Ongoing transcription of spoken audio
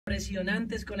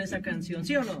impresionantes con esa canción,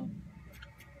 ¿sí o no?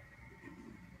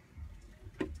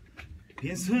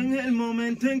 Pienso en el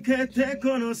momento en que te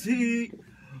conocí,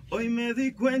 hoy me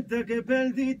di cuenta que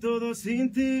perdí todo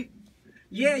sin ti.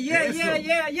 Yeah.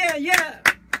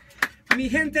 Mi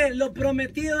gente, lo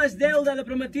prometido es deuda, lo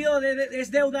prometido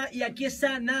es deuda, y aquí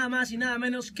está nada más y nada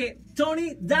menos que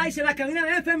Tony Dize en la cabina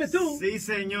de FM2. Sí,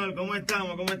 señor, ¿cómo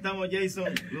estamos? ¿Cómo estamos,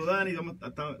 Jason? Ludani,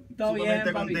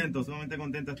 sumamente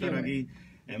contento de estar aquí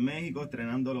en México,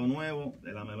 estrenando lo nuevo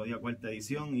de la Melodía Cuarta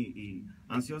Edición y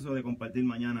ansioso de compartir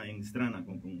mañana en Estrana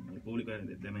con el público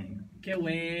de México. Qué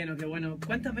bueno, qué bueno.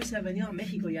 ¿Cuántas veces has venido a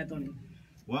México ya, Tony?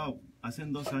 Wow, hace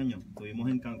 2 años,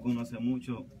 estuvimos en Cancún hace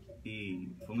mucho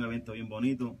y fue un evento bien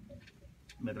bonito.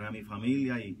 Me traje a mi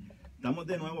familia y estamos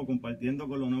de nuevo compartiendo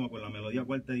con lo nuevo, con la Melodía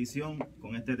Cuarta Edición,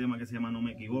 con este tema que se llama No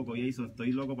Me Equivoco. Y eso,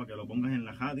 estoy loco para que lo pongas en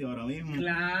la radio ahora mismo.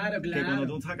 Claro. Que cuando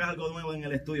tú sacas algo nuevo en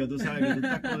el estudio, tú sabes que tú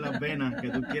estás con las venas,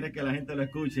 que tú quieres que la gente lo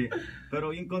escuche. Pero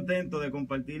bien contento de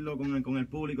compartirlo con el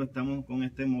público. Estamos con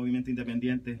este movimiento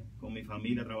independiente, con mi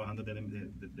familia, trabajando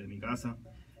desde mi casa.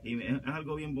 Y es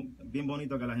algo bien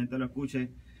bonito que la gente lo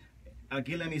escuche.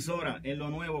 Aquí en la emisora, en lo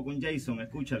nuevo con Jason,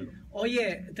 escúchalo.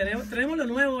 Oye, tenemos lo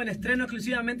nuevo en estreno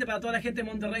exclusivamente para toda la gente de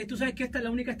Monterrey. Tú sabes que esta es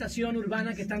la única estación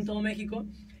urbana que está en todo México.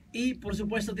 Y por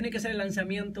supuesto tiene que ser el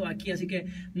lanzamiento aquí, así que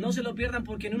no se lo pierdan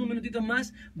porque en unos minutitos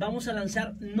más vamos a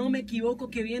lanzar No Me Equivoco,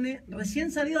 que viene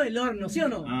recién salido del horno, ¿sí o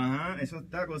no? Ajá, eso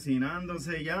está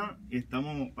cocinándose ya.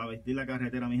 Estamos para vestir la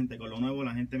carretera, mi gente, con lo nuevo.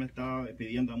 La gente me está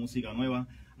pidiendo música nueva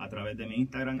a través de mi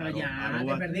Instagram. Pero ya,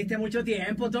 te perdiste mucho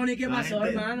tiempo, Tony. ¿Qué pasó,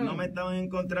 hermano? No me estaban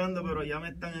encontrando, pero ya me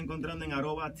están encontrando en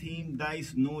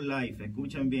 @TeamDizeNewLife.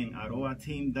 Escuchen bien,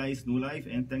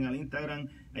 @TeamDizeNewLife. Entren al Instagram,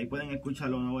 ahí pueden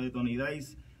escuchar lo nuevo de Tony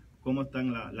Dize, cómo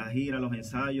están la gira, los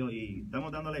ensayos, y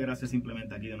estamos dándole gracias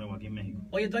simplemente aquí de nuevo, aquí en México.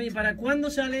 Oye, Tony, ¿para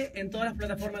cuándo sale en todas las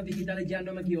plataformas digitales ya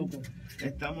No Me Equivoco?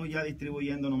 Estamos ya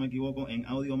distribuyendo No Me Equivoco en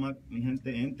AudioMac. Mi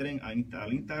gente, entren al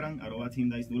Instagram,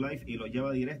 @TeamDizeNewLife, y lo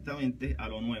lleva directamente a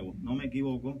lo nuevo. No Me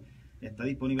Equivoco, está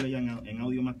disponible ya en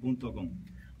audiomac.com.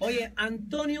 Oye,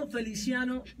 Antonio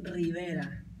Feliciano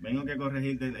Rivera. Vengo que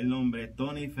corregirte el nombre,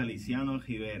 Tony Feliciano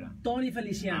Rivera. Tony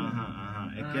Feliciano.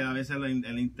 Ajá. Es que a veces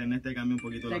el internet te cambia un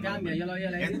poquito. Te cambia, yo lo había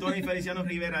leído. Es Tony Feliciano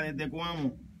Rivera, ¿desde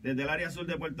Cuamo? Desde el área sur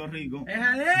de Puerto Rico.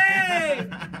 ¡Éjale!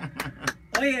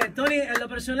 Oye, Tony, en lo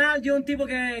personal, yo un tipo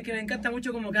que me encanta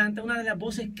mucho como canta, una de las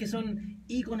voces que son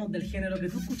íconos del género, que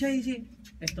tú escuchas y dices,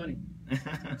 es Tony.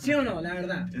 ¿Sí o no? La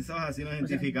verdad. Eso así nos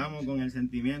identificamos, con el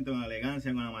sentimiento, con la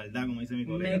elegancia, con la maldad, como dice mi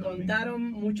colega. Me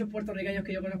contaron muchos puertorriqueños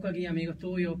que yo conozco aquí, amigos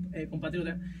tuyos,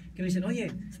 compatriotas, que me dicen, oye,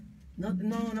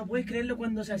 no puedes creerlo,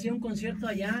 cuando se hacía un concierto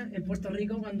allá en Puerto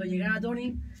Rico, cuando llegaba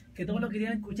Tony, que todos lo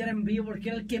querían escuchar en vivo porque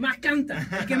era el que más canta,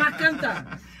 el que más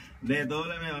canta. De todo,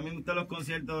 a mí me gustan los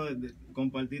conciertos,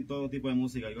 compartir todo tipo de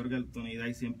música. Yo creo que el Tony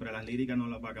Dize siempre las líricas no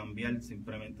las va a cambiar,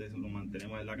 simplemente lo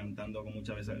mantenemos cantando con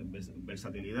mucha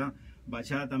versatilidad.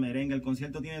 Bachata, merengue, el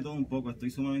concierto tiene todo un poco. Estoy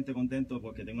sumamente contento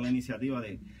porque tengo la iniciativa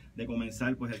de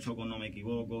comenzar pues el show con No Me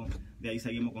Equivoco. De ahí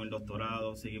seguimos con el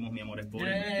doctorado, seguimos Mi Amor es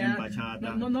Pobre en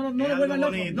bachata. No lo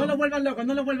vuelvan loco,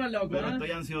 no lo vuelvan loco. Pero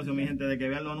estoy ansioso, mi gente, de que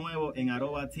vean lo nuevo en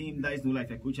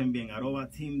 @TeamDizeNewLife. Escuchen bien,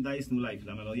 @TeamDizeNewLife,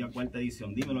 la Melodía Cuarta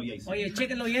Edición. Dímelo, Jason. Oye,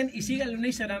 chéquenlo bien y síganlo en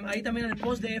Instagram. Ahí también en el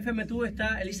post de FM2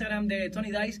 está el Instagram de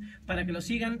Tony Dize para que lo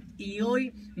sigan. Y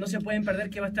hoy no se pueden perder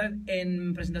que va a estar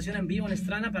en presentación en vivo en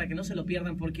Estrana, para que no se lo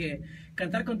pierdan, porque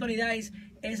cantar con Tony Dize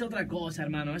es otra cosa,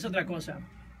 hermano, es otra cosa.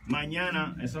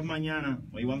 Mañana, eso es mañana.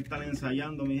 Hoy vamos a estar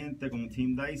ensayando, mi gente, con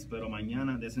Team Dize, pero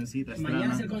mañana de cita Estrana.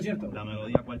 Mañana es el concierto. La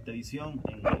Melodía Cuarta Edición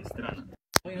en Estrana.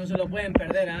 Hoy no se lo pueden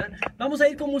perder, ¿eh? Vamos a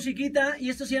ir con musiquita y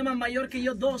esto se llama Mayor Que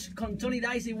Yo 2 con Tony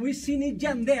Dize y Wisin y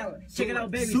Yandel. Check it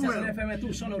out, baby. Estás en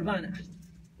FM2, Zona Urbana.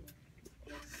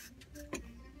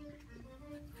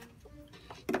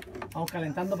 Vamos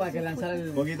calentando para que lanzar el...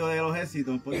 Un poquito de los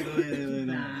éxitos, un poquito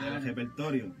del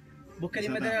repertorio. ¿Vos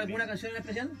querías meter alguna canción en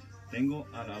especial? Tengo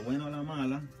A la Buena o a la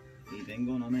Mala y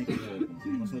tengo No Me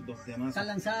Equivoco. Esos 2 temas. ¿Están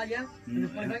lanzadas ya?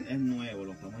 Es nuevo,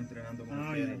 lo estamos entrenando con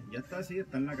ustedes. Ya está así,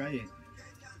 está en la calle.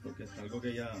 Porque es algo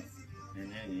que ya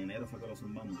en enero fue que lo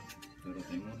zumbamos. Pero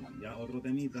tengo ya otro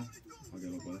temita para que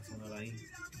lo puedas sonar ahí.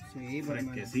 Sí,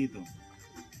 fresquecito.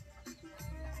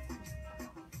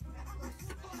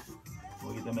 Un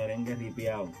poquito de merengue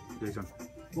ripiado. Jason.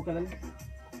 Búscate.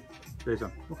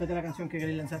 Jason. Búscate la canción que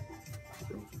queréis lanzar.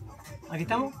 Aquí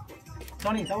estamos.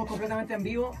 Tony, estamos completamente en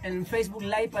vivo en Facebook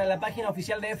Live para la página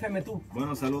oficial de FM2.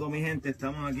 Bueno, saludos mi gente,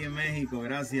 estamos aquí en México,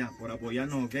 gracias por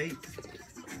apoyarnos, ¿ok?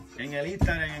 En el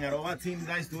Instagram, en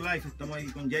 @TeamDizeNewLife, estamos aquí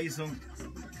con Jason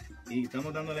y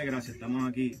estamos dándole gracias, estamos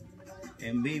aquí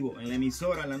en vivo, en la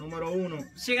emisora, la número 1.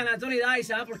 Sigan a Tony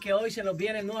Dize, porque hoy se nos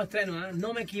viene el nuevo estreno,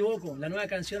 No me equivoco, la nueva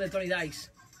canción de Tony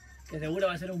Dize, que seguro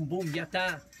va a ser un boom, ya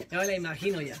está, ya me la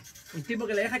imagino ya. Un tipo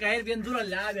que le deja caer bien duro al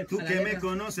labio. Tú que me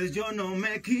conoces, yo no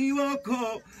me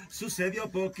equivoco, sucedió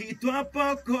poquito a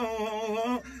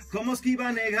poco, como es que iba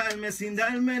a negarme sin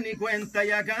darme ni cuenta,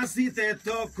 ya casi te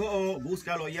toco.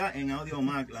 Búscalo ya en Audio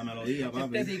Mac, la melodía,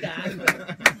 papi.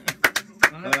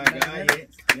 Para la calle.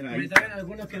 Mira, ahorita ven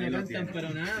algunos que no cantan, pero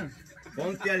nada.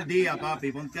 Ponte al día,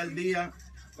 papi, ponte al día.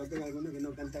 Faltan algunos que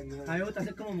no cantan nada. A mí me gusta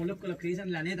hacer como Molusco, los que dicen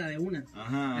la neta de una.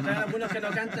 Ajá. Están algunos que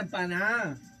no cantan para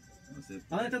nada. No sé. ¿A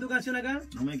dónde está tu canción acá?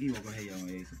 No me equivoco, es ella,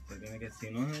 me dice. Tiene que,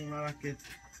 si no es una de las que...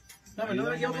 No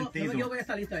me equivoco, ya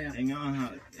está lista ya.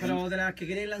 Ajá, pero de las que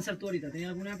quieres lanzar tú ahorita, ¿tienes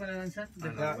alguna para lanzar?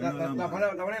 La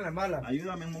buena y la mala.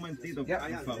 Ayúdame un momentito, ya,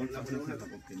 por favor.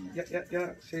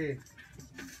 Ya, sí.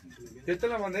 Yo te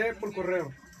la mandé por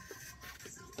correo.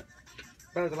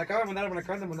 Pero te la acabo de mandar, me la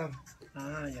acaban de mandar.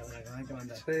 Ah, ya, me la acaban de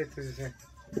mandar. Sí.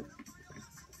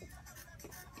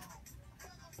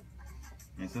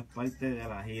 Eso es parte de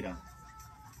la gira.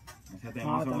 Ese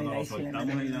temazo cuando lo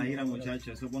soltamos en la gira, muchachos,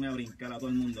 eso pone a brincar a todo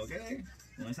el mundo. ¿Qué?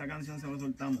 Con esa canción se lo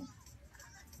soltamos.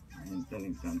 A la gente le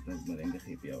encanta el merengue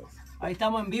hippie. Ahí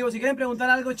estamos en vivo. Si quieren preguntar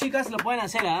algo, chicas, lo pueden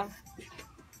hacer, ¿ah?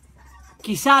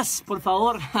 Quizás, por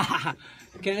favor.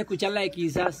 ¿Quieren escuchar la de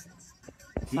quizás?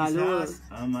 Saludos.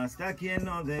 Quizás amaste a quien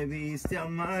no debiste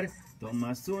amar.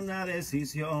 Tomaste una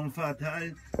decisión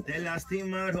fatal. Te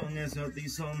lastimaron, eso te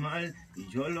hizo mal. Y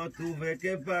yo lo tuve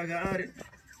que pagar.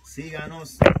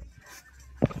 Síganos.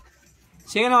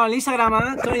 Síguenos en Instagram,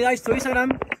 ¿eh? Tony Dize, tu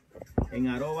Instagram. En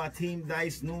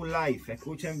 @TeamDizeNewLife.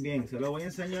 Escuchen bien, se lo voy a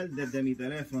enseñar desde mi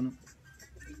teléfono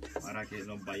para que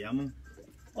nos vayamos.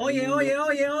 Oye,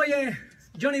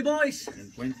 Johnny Boys. Se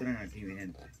encuentran aquí, mi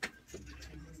gente.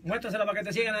 Muéstraselo para que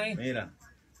te sigan ahí. Mira,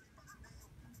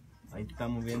 ahí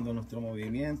estamos viendo nuestro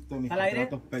movimiento, mis ¿Al aire?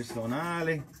 retratos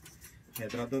personales,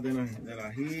 retratos de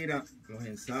la gira, los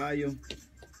ensayos,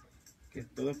 que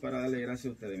todo es para darle gracias a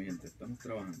ustedes, mi gente. Estamos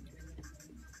trabajando.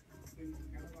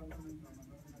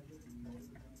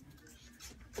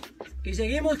 Y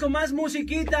seguimos con más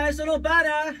musiquita, eso no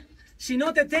para. Si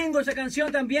no te tengo, esa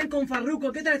canción también con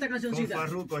Farruko. ¿Qué tal esta cancioncita? Con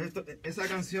Farruko, esa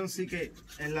canción sí que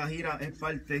en la gira es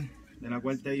parte de la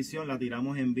 4ª edición. La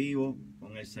tiramos en vivo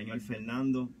con el señor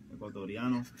Fernando,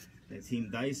 ecuatoriano, de Team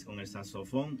Dize, con el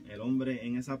saxofón. El hombre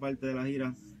en esa parte de la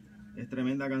gira es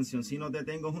tremenda canción. Si no te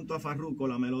tengo, junto a Farruko,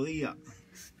 la melodía.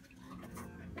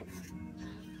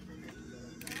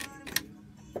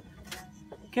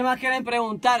 ¿Qué más quieren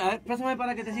preguntar? A ver, pásame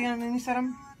para que te sigan en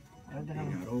Instagram. A ver,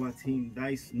 En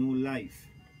 @TeamDizeNewLife.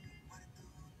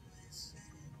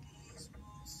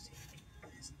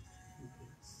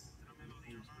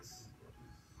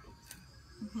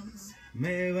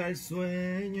 Me va el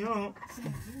sueño.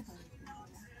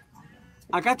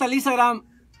 Acá está el Instagram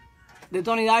de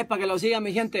Tony Dize para que lo sigan,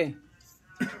 mi gente.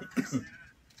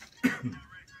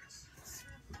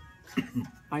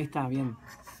 Ahí está, bien.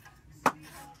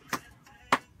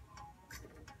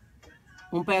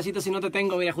 Un pedacito si no te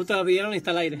tengo, mira, justo lo pidieron y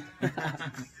está al aire.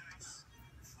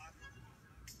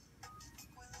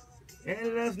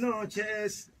 En las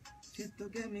noches siento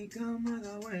que mi cama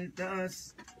da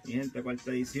vueltas. Mi gente,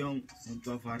 4ª edición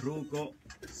junto a Farruko.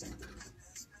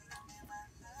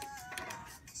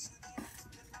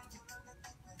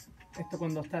 Esto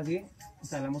cuando está aquí, o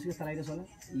sea, la música está al aire sola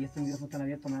y este micrófono está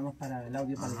abierto nada más para el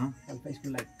audio, para el Facebook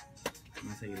Live.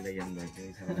 Vamos a seguir leyendo qué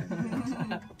dice la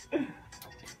gente.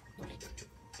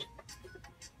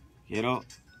 Quiero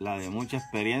la de mucha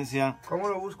experiencia. ¿Cómo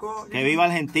lo busco? Que viva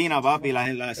Argentina, papi.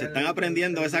 Se están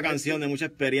aprendiendo esa canción de mucha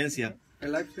experiencia.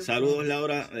 Saludos,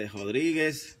 Laura de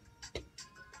Rodríguez,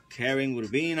 Karen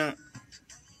Urbina,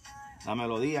 la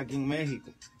melodía aquí en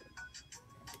México.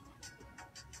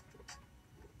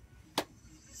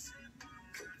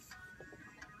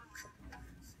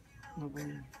 No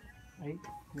pueden. Ahí,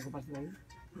 ¿me compartir ahí?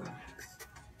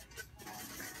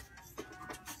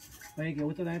 Oye, qué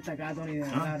gusto tenerte acá, Tony, de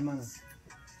verdad, hermano.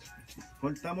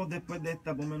 Cortamos después de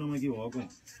esta, por no me equivoco.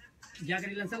 ¿Ya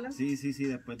queréis lanzarla? Sí,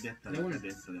 después de esta. Después de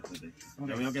esta. Okay.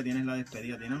 Yo veo que tienes la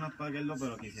despedida. Tienes unas paquetos,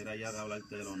 pero quisiera ya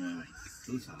hablarte de lo nuevo.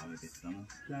 Tú sabes que estamos.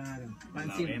 Claro. En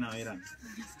la vena, mira.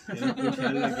 Quiero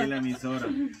escucharlo aquí en la emisora.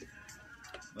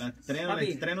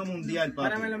 Estreno mundial, papi.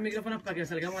 Párame los micrófonos para que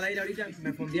salgamos al aire ahorita.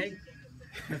 Me fundí ahí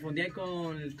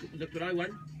con el doctorado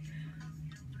igual.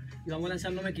 Y vamos a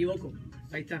lanzar No Me Equivoco.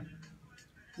 Ahí está.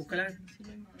 Búscala.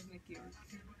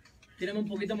 Tírame un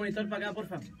poquito de monitor para acá,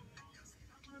 porfa.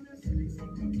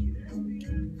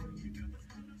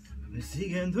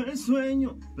 Persiguiendo el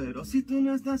sueño, pero si tú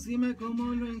no estás, dime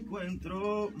cómo lo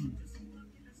encuentro.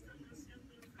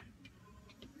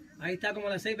 Ahí está como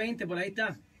las 6:20, por ahí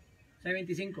está.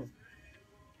 6:25.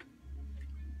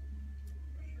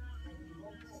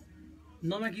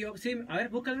 No me equivoco. Sí, a ver,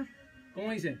 búscala.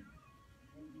 ¿Cómo dice?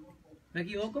 ¿Me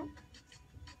equivoco?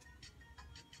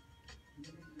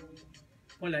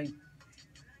 Ponla ahí.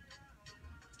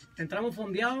 Entramos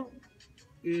fondeados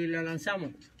y la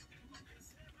lanzamos.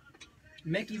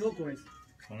 Me equivoco es.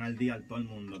 Pon al día a todo el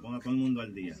mundo, pon a todo el mundo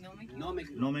al día.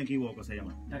 No me equivoco se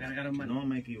llama. La cargaron mal. No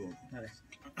me equivoco. Dale.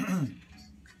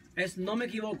 Es no me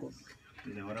equivoco. Y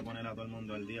le voy a poner a todo el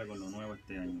mundo al día con lo nuevo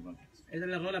este año, papi. Esa es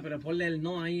la rola, pero ponle el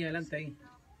no ahí, adelante ahí.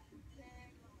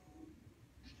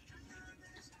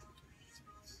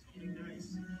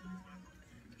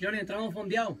 Johnny, entramos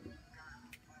fondeados.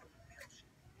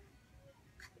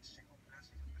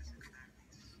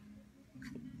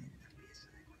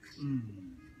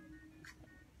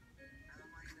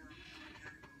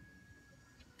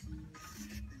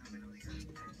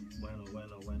 Bueno.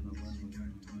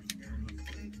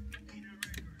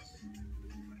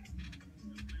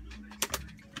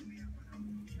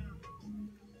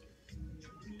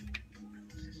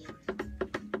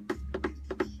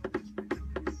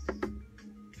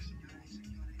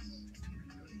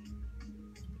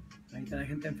 Ahí está la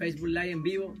gente en Facebook Live en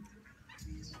vivo.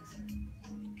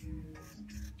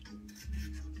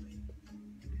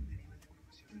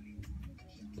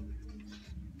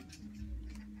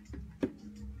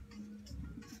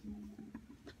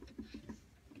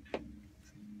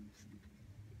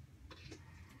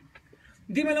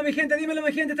 Dímelo mi gente,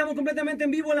 estamos completamente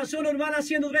en vivo en la zona urbana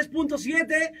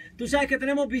 103.7. Tú sabes que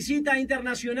tenemos visita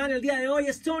internacional el día de hoy,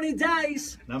 es Tony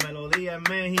Dize. La melodía en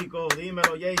México,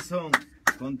 dímelo Jason.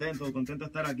 Contento de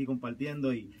estar aquí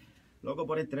compartiendo y loco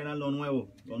por estrenar lo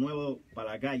nuevo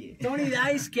para la calle. Tony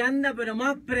Dize que anda pero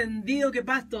más prendido que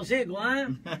pasto seco, ¿ah?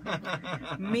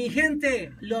 Mi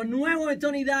gente, lo nuevo de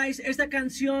Tony Dize, esta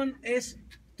canción es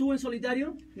tú en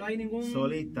solitario, no hay ningún...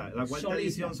 Solista, la cuarta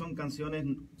edición son canciones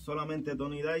solamente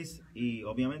Tony Dize y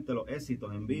obviamente los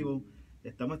éxitos en vivo.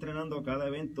 Estamos estrenando cada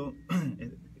evento,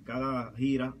 cada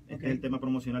gira. Este es el tema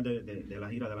promocional de la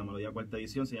gira de la melodía cuarta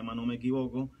edición, se llama No Me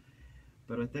Equivoco.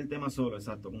 Pero este es el tema solo,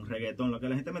 exacto, un reggaetón. Lo que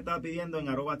la gente me estaba pidiendo en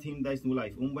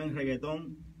 @TeamDice2Life, un buen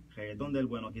reggaetón del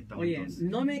bueno, aquí estamos. Oye, entonces.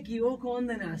 No Me Equivoco,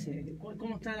 ¿dónde nace?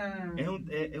 ¿Cómo está la...?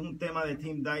 Es un tema de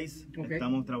Team Dice. Okay.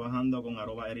 Estamos trabajando con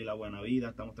 @Eri La Buena Vida,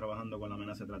 estamos trabajando con La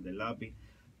Amenaza Detrás del Lápiz,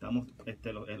 estamos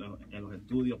en los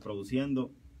estudios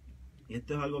produciendo. Y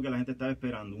esto es algo que la gente estaba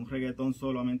esperando, un reggaetón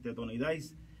solamente Tony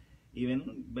Dice. Y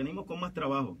venimos con más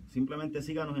trabajo. Simplemente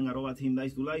síganos en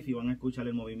 @TeamDice2Life y van a escuchar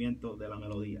el movimiento de la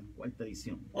melodía. Cuarta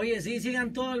edición. Oye, sí,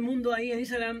 sigan todo el mundo ahí en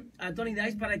Instagram a Tony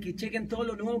Dice para que chequen todo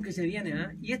lo nuevo que se viene,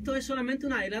 ¿eh? Y esto es solamente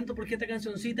un adelanto porque esta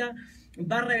cancioncita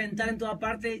va a reventar en toda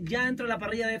parte. Ya entra a la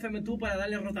parrilla de FM2 para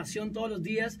darle rotación todos los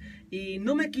días. Y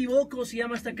No Me Equivoco se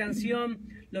llama esta canción,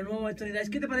 lo nuevo de Tony Dice.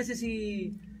 ¿Qué te parece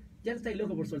si... Ya estáis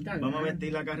loco por soltar? Vamos a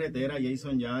vestir la carretera,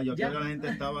 Jason, ya. Yo creo que la gente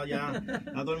estaba ya,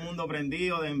 a todo el mundo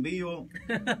prendido de en vivo.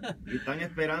 Y están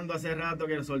esperando hace rato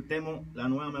que soltemos la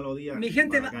nueva melodía. Mi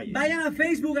gente, vayan a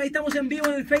Facebook, ahí estamos en vivo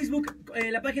en el Facebook,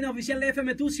 la página oficial de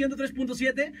FM2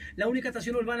 103.7, la única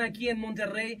estación urbana aquí en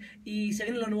Monterrey. Y se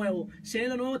viene lo nuevo,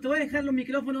 Te voy a dejar los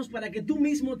micrófonos para que tú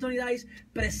mismo, Tony Dice,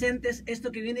 presentes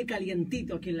esto que viene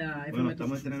calientito aquí en la FM2. Bueno,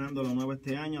 estamos estrenando lo nuevo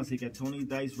este año, así que Tony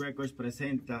Dice Records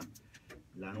presenta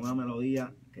la nueva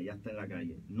melodía que ya está en la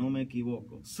calle. No Me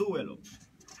Equivoco. Súbelo.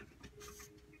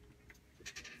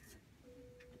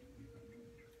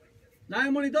 Dame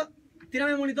el monitor.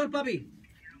 Tírame el monitor, papi.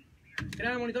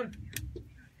 Tírame el monitor.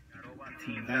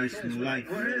 Dice New Life.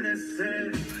 Puede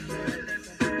ser.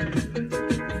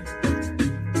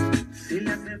 Si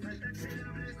le hace falta que le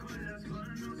hable con las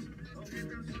manos o que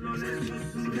tan solo le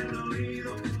susurre al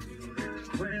oído,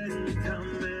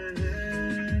 cuéntame.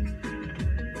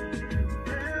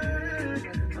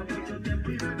 A mucho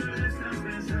tiempo y de verdad estás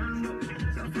pensando,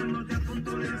 zafándote a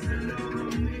punto de hacerlo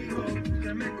conmigo.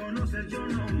 Que me conoces, yo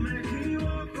no me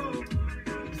equivoco.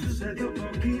 Sucedió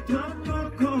poquito a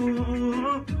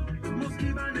poco. Como que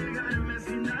iba a negarme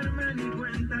sin darme ni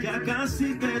cuenta. Ya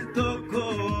casi te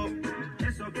tocó.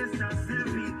 Eso que estás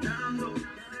evitando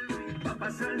va a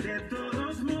pasar de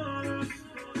todos modos.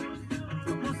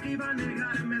 Como que iba a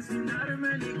negarme sin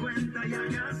darme ni cuenta. Ya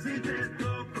casi te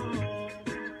tocó.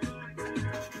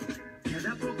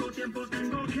 Queda poco tiempo,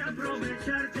 tengo que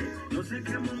aprovecharte. No sé en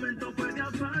qué momento puede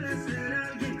aparecer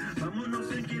alguien. Vámonos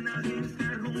sin que nadie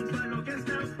interrumpa lo que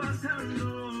estás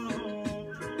pasando.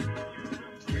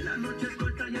 Que la noche es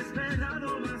corta y he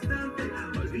esperado bastante.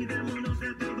 Olvidémonos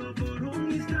de todo por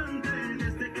un instante.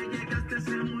 Desde que llegaste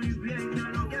sé muy bien a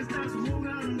lo que estás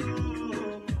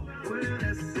jugando.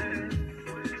 Puede ser.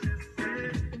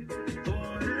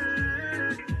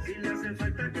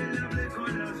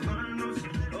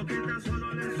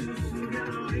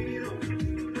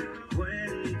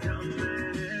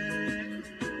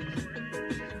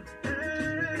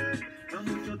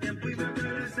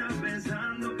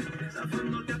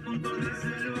 zafándote a punto de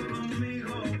hacerlo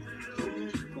conmigo.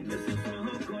 Con esos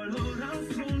ojos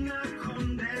colorados, una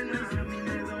condena. A mí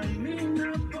me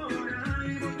domina por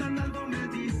ahí, buscando algo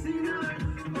medicinal.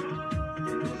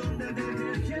 Donde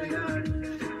dejes llegar.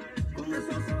 Con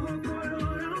esos ojos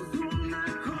colorados, una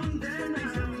condena.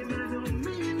 A mí me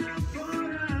domina por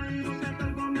ahí, buscando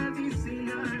algo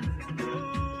medicinal.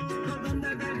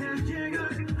 Donde dejes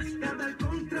llegar, hasta dar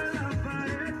contra la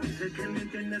pared. Sé que no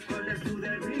entiendes cuál es tu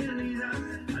debilidad.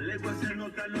 Al igual se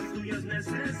nota lo tuyo es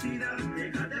necesidad.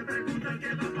 Deja de preguntar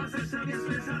qué va a pasar, sabías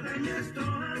pensar en esto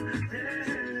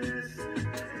antes.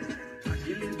 A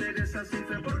quien le interesa si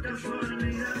fue por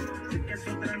casualidad. Sé que es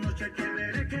otra noche que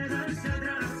veré quedarse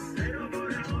atrás. Pero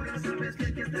por ahora sabes que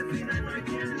aquí este final no hay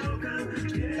quien lo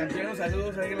cambie. Campeón,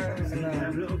 saludos ahí en Me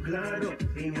hablo claro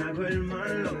y me hago el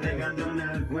malo pegándome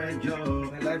al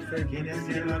cuello. la live. Quieres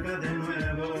que lo haga de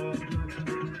nuevo.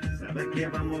 Sabes que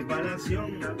vamos para la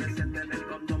acción. A veces te ves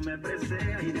cuando me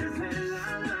presea y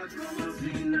desvelada como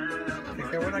si nada.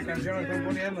 Qué buena canción están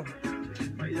poniendo.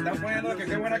 Están poniendo que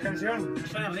qué buena canción.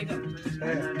 Suena rico.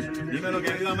 Dímelo,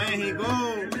 querido México.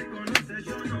 Me conoces,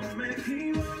 yo no me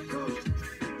equivoco.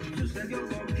 Sucedió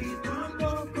poquito a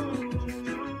poco.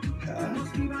 No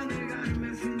se iba a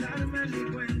negarme sin darme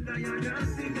ni cuenta y acá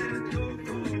sí te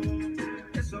toco.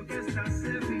 Eso que estás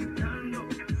evitando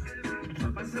va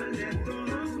a pasar de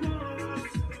todos modos.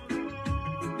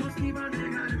 No se iba a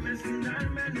negarme sin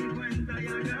darme ni cuenta y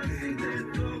acá sí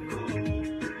te toco.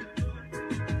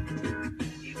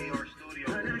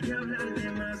 ¿Para qué hablar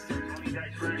de más?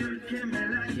 Soy yo el que me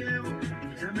la llevo.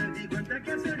 Ya me di cuenta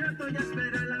que hace rato ya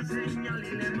espera la señal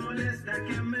y le molesta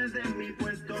que me den mi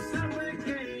puesto. Sabe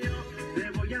que yo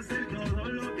le voy a hacer todo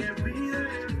lo que pide.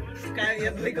 Cae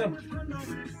bien rico. Cuando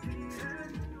me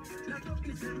sigue, la toca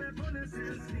y se me pone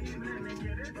sensible. Me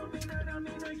quiere dominar a mí,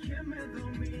 no hay quien me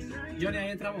domina. Y Johnny, ahí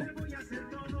entramos. le voy a hacer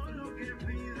todo lo que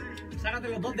pide. Sácate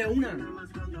los dos de una. Más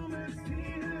cuando me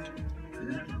sigue,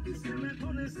 la toca y se me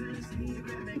pone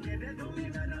sensible. Me quiere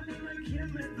dominar a mí, no hay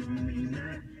quien me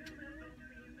domine.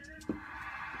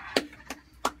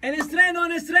 En estreno,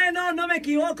 no me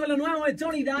equivoco, lo nuevo de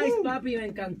Tony Dice, papi, me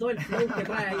encantó el flow que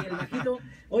trae ahí, el bajito.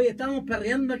 Oye, estamos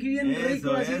perreando aquí bien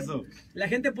rico. Así. Eso. La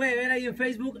gente puede ver ahí en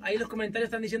Facebook, ahí los comentarios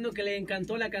están diciendo que le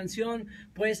encantó la canción.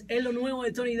 Pues es lo nuevo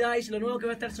de Tony Dice, lo nuevo que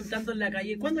va a estar soltando en la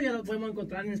calle. ¿Cuándo ya lo podemos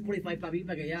encontrar en Spotify, papi?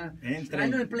 Para que ya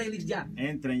traernos el playlist ya.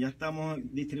 Entren, ya estamos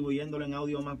distribuyéndolo en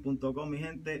audiomas.com, mi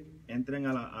gente. Entren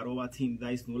a la @Team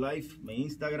Dice New Life, mi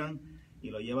Instagram, y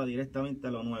lo lleva directamente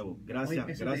a lo nuevo. Gracias,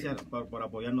 Oye, eso gracias por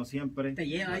apoyarnos siempre. Te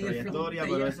lleva la ahí el flow, trayectoria, te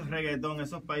pero lleva. esos reggaetón,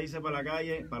 esos países para la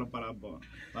calle, para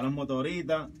las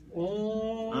motoritas,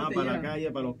 Oh, te para la lleva.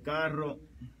 calle, para los carros.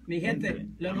 Mi gente, Entre,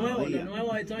 lo la nuevo melodía.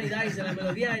 de Tony Dice, la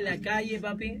melodía de la calle,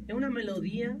 papi, es una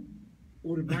melodía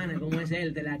urbana, como es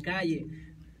él, de la calle.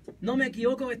 No me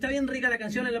equivoco, está bien rica la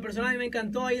canción, en lo personal a mí me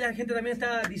encantó, ahí la gente también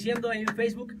está diciendo en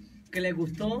Facebook que les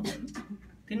gustó.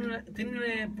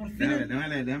 Por fin,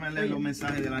 Déjame leer los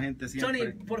mensajes de la gente Tony,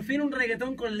 siempre. por fin un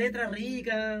reggaetón con letras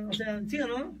ricas, o sea, ¿sí o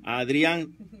no?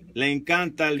 Adrián, le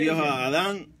encanta el ¿Qué viejo dice?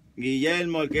 Adán.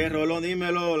 Guillermo, el que es Rolón,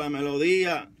 dímelo, la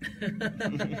melodía.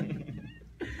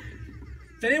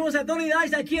 Tenemos a Tony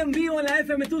Dice aquí en vivo en la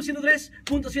FM2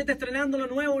 103.7 estrenando lo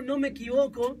nuevo, no me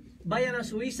equivoco. Vayan a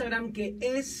su Instagram que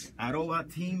es...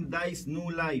 @Team Dice New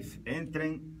Life.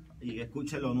 Entren y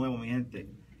escuchen lo nuevo, mi gente.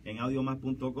 En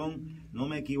audiomas.com, no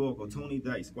me equivoco, Tony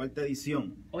Dice, cuarta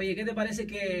edición. Oye, ¿qué te parece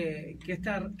que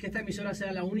esta emisora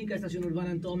sea la única estación urbana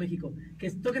en todo México?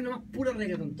 Que toquen nomás puro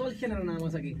reggaetón, todo el género nada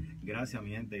más aquí. Gracias, mi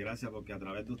gente, gracias, porque a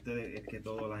través de ustedes es que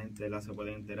toda la gente se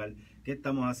puede enterar qué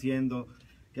estamos haciendo,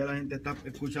 qué la gente está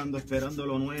escuchando, esperando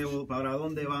lo nuevo, para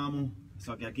dónde vamos. O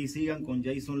sea, que aquí sigan con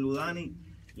Jason Ludani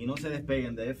y no se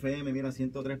despeguen de FM, mira,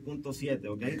 103.7,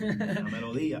 ¿ok? La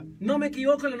melodía. No me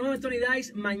equivoco, lo nuevo de Tony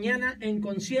Dice, mañana en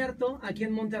concierto aquí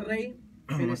en Monterrey.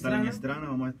 Vamos a estar en Estrana. Estrana,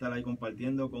 vamos a estar ahí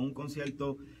compartiendo con un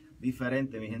concierto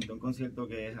diferente, mi gente, un concierto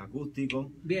que es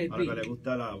acústico, VIP. para que le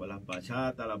gusta las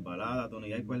bachatas, las baladas, Tony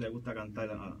Dice pues le gusta cantar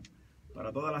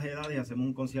para todas las edades. Hacemos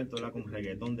un concierto, ¿verdad?, con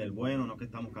reggaetón del bueno, no que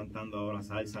estamos cantando ahora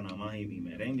salsa nada más y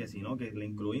merengue, sino que le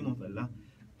incluimos, ¿verdad?,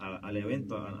 al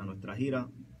evento, a nuestra gira,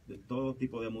 de todo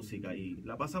tipo de música, y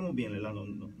la pasamos bien, ¿verdad?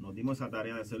 Nos dimos esa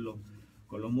tarea de hacerlo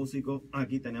con los músicos.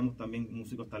 Aquí tenemos también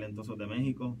músicos talentosos de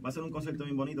México. Va a ser un concierto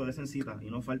bien bonito, de cita y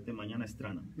no falte mañana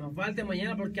Estrana. Nos falta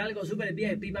mañana porque algo súper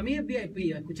VIP. Para mí es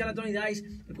VIP. Escuchar a Tony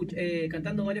Dice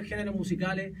cantando varios géneros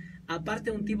musicales.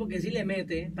 Aparte, un tipo que sí le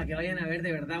mete para que vayan a ver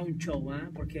de verdad un show.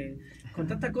 ¿Ah? Porque con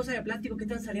tantas cosas de plástico que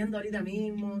están saliendo ahorita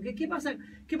mismo. ¿Qué pasa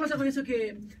con eso?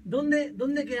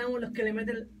 ¿Dónde quedamos los que le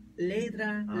meten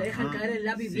letra, le dejan Ajá, caer el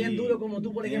lápiz sí, bien duro como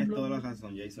tú, por tienes ejemplo. toda la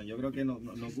razón, Jason. Yo creo que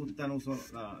nos gusta no solo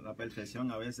la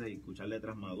perfección a veces y escuchar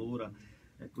letras maduras,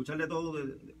 escuchar de todo,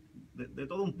 de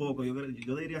todo un poco.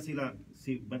 Yo diría si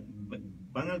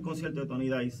van al concierto de Tony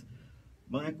Dize,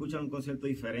 van a escuchar un concierto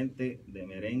diferente de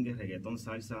merengue, reggaetón,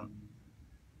 salsa,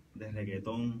 de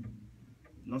reggaetón.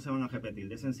 No se van a repetir.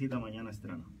 Desen cita mañana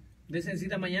estrena. Desen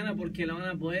cita mañana porque la van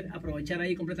a poder aprovechar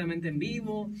ahí completamente en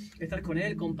vivo, estar con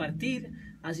él, compartir.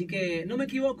 Así que no me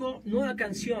equivoco, nueva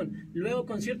canción, luego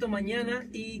concierto mañana.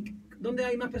 ¿Y dónde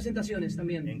hay más presentaciones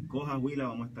también? En Coahuila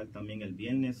vamos a estar también el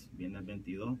viernes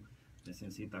 22.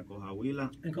 Desen cita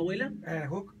Coahuila. ¿En Coahuila?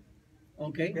 Hook,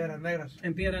 Ok. Piedras Negras.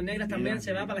 En Piedras Negras también Piedras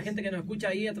se va Negras. para la gente que nos escucha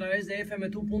ahí a través de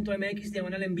fm2.mx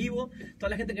diagonal en vivo. Toda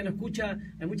la gente que nos escucha,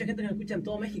 hay mucha gente que nos escucha en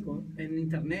todo México, en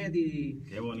internet y...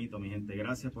 Qué bonito, mi gente.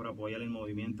 Gracias por apoyar el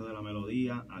movimiento de la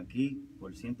melodía aquí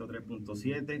por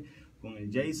 103.7 con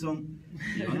el Jason.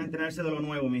 Y van a enterarse de lo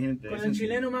nuevo, mi gente. Con el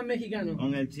chileno más mexicano.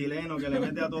 Con el chileno que le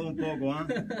mete a todo un poco, ¿ah?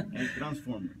 El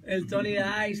Transform. El Tony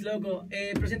Dize, loco.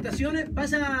 Presentaciones,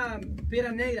 vas a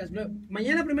Piedras Negras.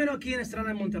 Mañana primero aquí en Estrada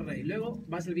en Monterrey. Luego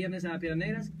vas el viernes a Piedras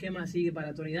Negras. ¿Qué más sigue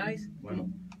para Tony Dize? Bueno.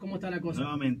 ¿Cómo está la cosa?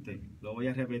 Nuevamente, lo voy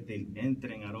a repetir.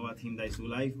 Entren a Team Dize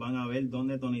Live, van a ver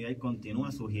dónde Tony Dize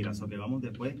continúa su gira. So que vamos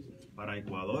después para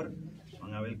Ecuador.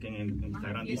 Van a ver que en el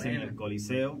Instagram dicen el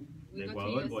Coliseo de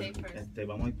Ecuador.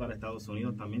 Vamos a ir para Estados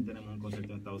Unidos también. Tenemos un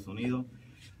concierto en Estados Unidos.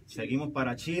 Seguimos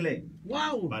para Chile.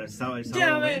 ¡Wow! Para el sábado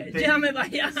Llévame para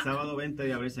allá. Sábado 20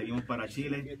 de abril seguimos para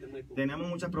Chile. Tenemos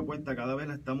muchas propuestas, cada vez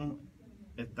las estamos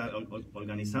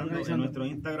organizando en nuestro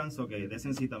Instagram. So que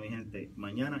desen cita, mi gente.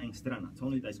 Mañana en Estrana,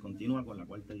 Tony Dize continúa con la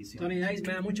cuarta edición. Tony Dize,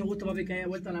 me da mucho gusto, papi, que haya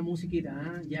vuelto a la musiquita,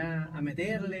 ¿ah? Ya a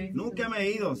meterle. Nunca me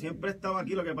he ido, siempre he estado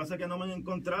aquí. Lo que pasa es que no me han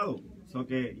encontrado. So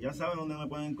que ya saben dónde me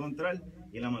pueden encontrar.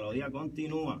 Y la melodía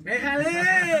continúa.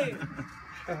 ¡Déjale!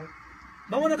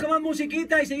 Vámonos con más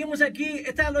musiquita y seguimos aquí.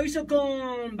 Esta lo hizo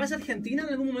con... ¿Vas a Argentina en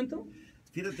algún momento?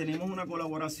 Fíjate, tenemos una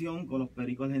colaboración con los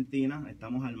Pericos Argentina.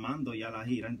 Estamos armando ya la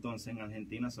gira entonces en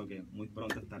Argentina, so que muy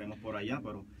pronto estaremos por allá.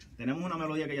 Pero tenemos una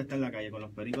melodía que ya está en la calle con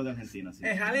los Pericos de Argentina. ¿Sí?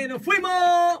 ¡Déjale, nos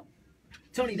fuimos!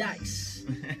 Tony Dize,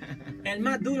 el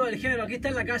más duro del género. Aquí está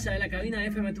en la casa de la cabina de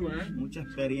FM2, ¿eh? Mucha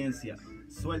experiencia.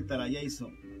 Suéltala,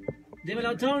 Jason.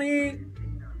 Dímelo, Tony.